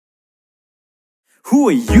Who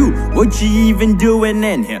are you? What you even doing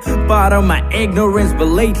in here? Pardon my ignorance, but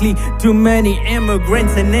lately too many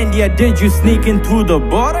immigrants in India. Did you sneak in through the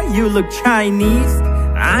border? You look Chinese.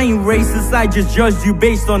 I ain't racist, I just judged you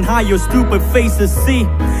based on how your stupid faces see.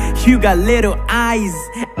 You got little eyes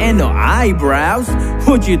and no eyebrows.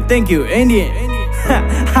 Would you think you Indian?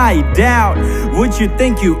 I doubt. Would you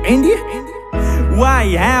think you Indian?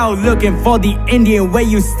 Why, how? Looking for the Indian way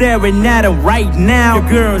you staring at him right now. Your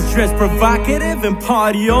girls dress provocative and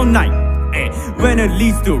party all night, and when it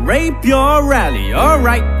leads to rape, you're a rally,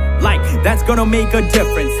 alright. Like, that's gonna make a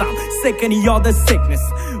difference. I'm sick of all the sickness.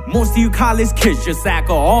 Most of you college kids just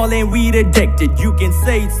alcohol and weed addicted. You can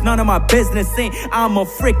say it's none of my business, and I'm a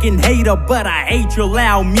freaking hater, but I hate your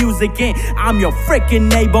loud music, and I'm your freaking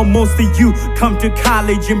neighbor. Most of you come to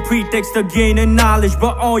college in pretext of gaining knowledge,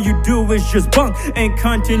 but all you do is just bunk and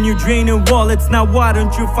continue draining wallets. Now why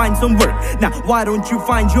don't you find some work? Now why don't you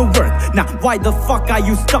find your worth? Now why the fuck are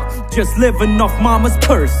you stuck just living off mama's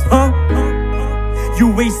purse, huh?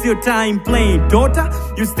 You waste your time playing Dota,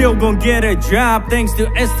 you still gon' get a job thanks to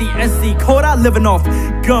STSC quota. Living off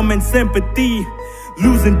gum and sympathy,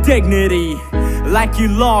 losing dignity like you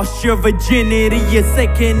lost your virginity. You're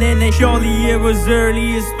second in it. Surely it was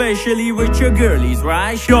early, especially with your girlies,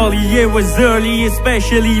 right? Surely it was early,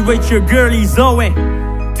 especially with your girlies. Owing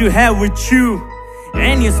to hell with you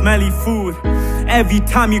and your smelly food. Every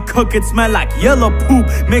time you cook it smell like yellow poop.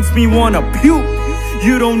 Makes me wanna puke.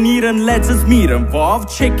 You don't need unless it's meat involved.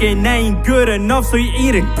 Chicken ain't good enough, so you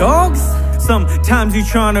eating dogs? Sometimes you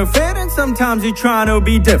tryna fit and sometimes you tryna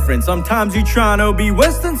be different. Sometimes you tryna be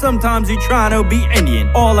Western, sometimes you tryna be Indian.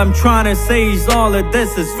 All I'm tryna say is all of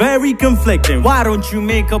this is very conflicting. Why don't you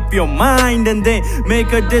make up your mind and then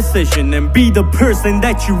make a decision and be the person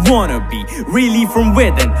that you wanna be, really from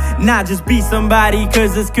within, not just be somebody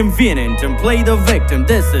cause it's convenient and play the victim.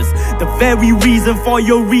 This is the very reason for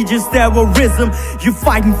your regis terrorism. You're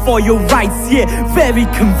fighting for your rights, yeah, very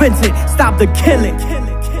convincing. Stop the killing.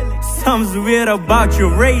 Something's weird about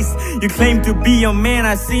your race. You claim to be a man,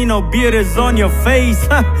 I see no beard is on your face.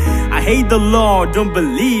 I hate the law, don't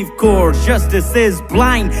believe court. Justice is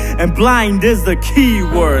blind, and blind is the key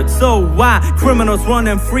word. So why criminals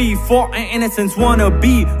running free for an innocence wanna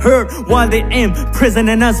be heard while they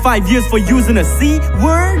imprisoning us 5 years for using a C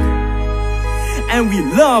word? And we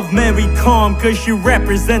love Mary Kom cause she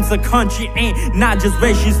represents a country and not just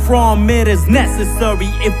where she's from. It is necessary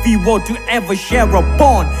if we were to ever share a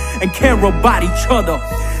bond and care about each other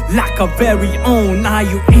like our very own. Are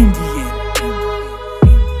you Indian?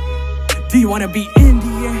 Do you wanna be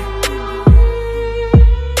Indian?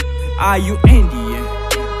 Are you Indian?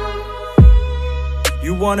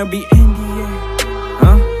 You wanna be Indian?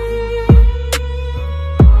 Huh?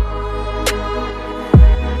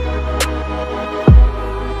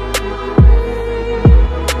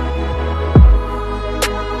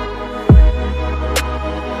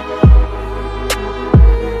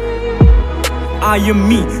 Are you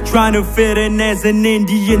me, trying to fit in as an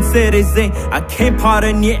Indian citizen? I can't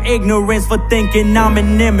pardon your ignorance for thinking I'm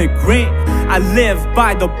an immigrant. I live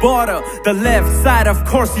by the border, the left side. Of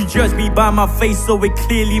course you judge me by my face, so it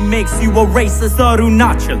clearly makes you a racist.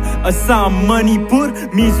 Arunachal, Assam, Manipur,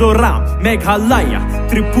 Mizoram, Meghalaya,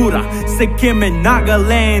 Tripura, Sikkim and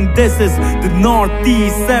Nagaland. This is the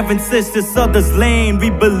Northeast, Seven Sisters of this land. We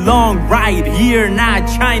belong right here, not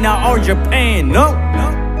China or Japan, no.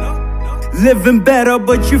 Living better,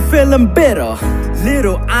 but you feeling bitter.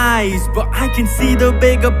 Little eyes, but I can see the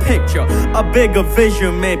bigger picture. A bigger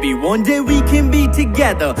vision, maybe one day we can be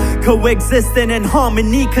together, coexisting in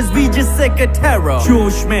harmony, cause we just sick of terror.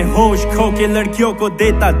 जोश में होश खो के लड़कियों को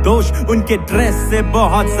देता दोष, उनके ड्रेस से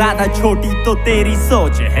बहुत ज्यादा छोटी तो तेरी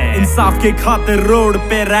सोच है। इंसाफ के खातिर रोड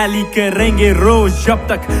पे रैली करेंगे रोज, जब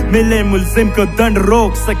तक मिले मुल्जिम को दंड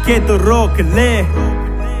रोक सके तो रोक ले।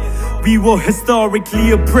 We were historically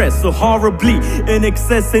oppressed so horribly, in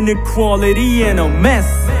excess, inequality and a mess.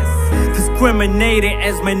 Discriminated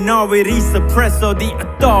as minority, suppressor, the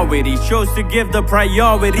authority chose to give the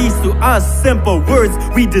priorities to us. Simple words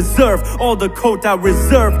we deserve, all the quota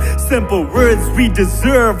reserved. Simple words we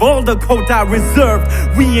deserve, all the quota reserved.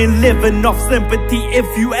 We ain't living off sympathy.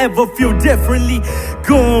 If you ever feel differently,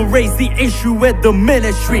 go and raise the issue at the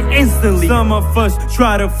ministry instantly. Some of us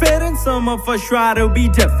try to fit in, some of us try to be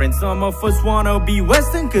different. Some of us wanna be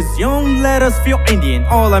Western cause you don't let us feel Indian.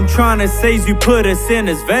 All I'm trying to say is you put us in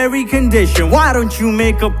this very very condition. Why don't you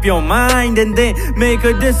make up your mind and then make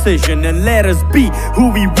a decision and let us be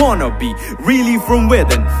who we wanna be, really from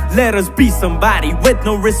within. Let us be somebody with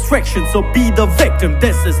no restrictions, so be the victim.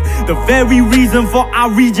 This is the very reason for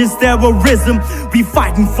our region's terrorism. We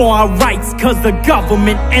fighting for our rights cause the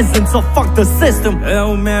government isn't, so fuck the system.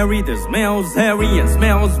 Hail Mary, this smells hairy and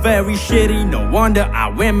smells very shitty. No wonder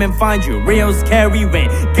our women find you real scary. When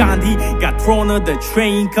Gandhi got thrown on the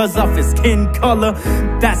train cause of his skin color,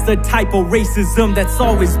 that's the type of racism that's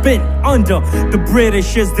always been under. The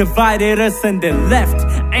Britishers divided us and then left,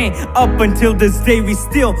 and up until this day we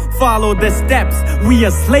still follow the steps. We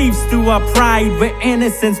are slaves to our pride, where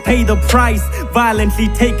innocence pay the price. Violently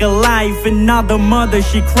take a life, another mother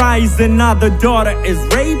she cries, another daughter is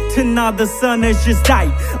raped, another son has just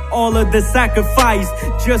died. All of the sacrifice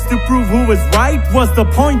just to prove who is right. What's the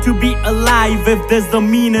point to be alive if there's the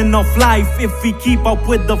meaning of life? If we keep up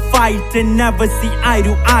with the fight and never see eye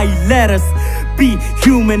to eye, let us be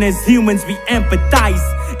human. As humans we empathize.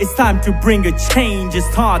 It's time to bring a change. It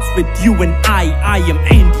starts with you and I am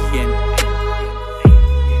Indian.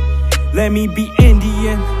 Let me be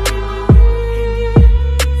Indian.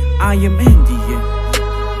 I am Indian.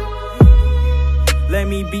 Let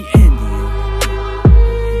me be Indian.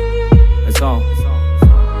 That's all.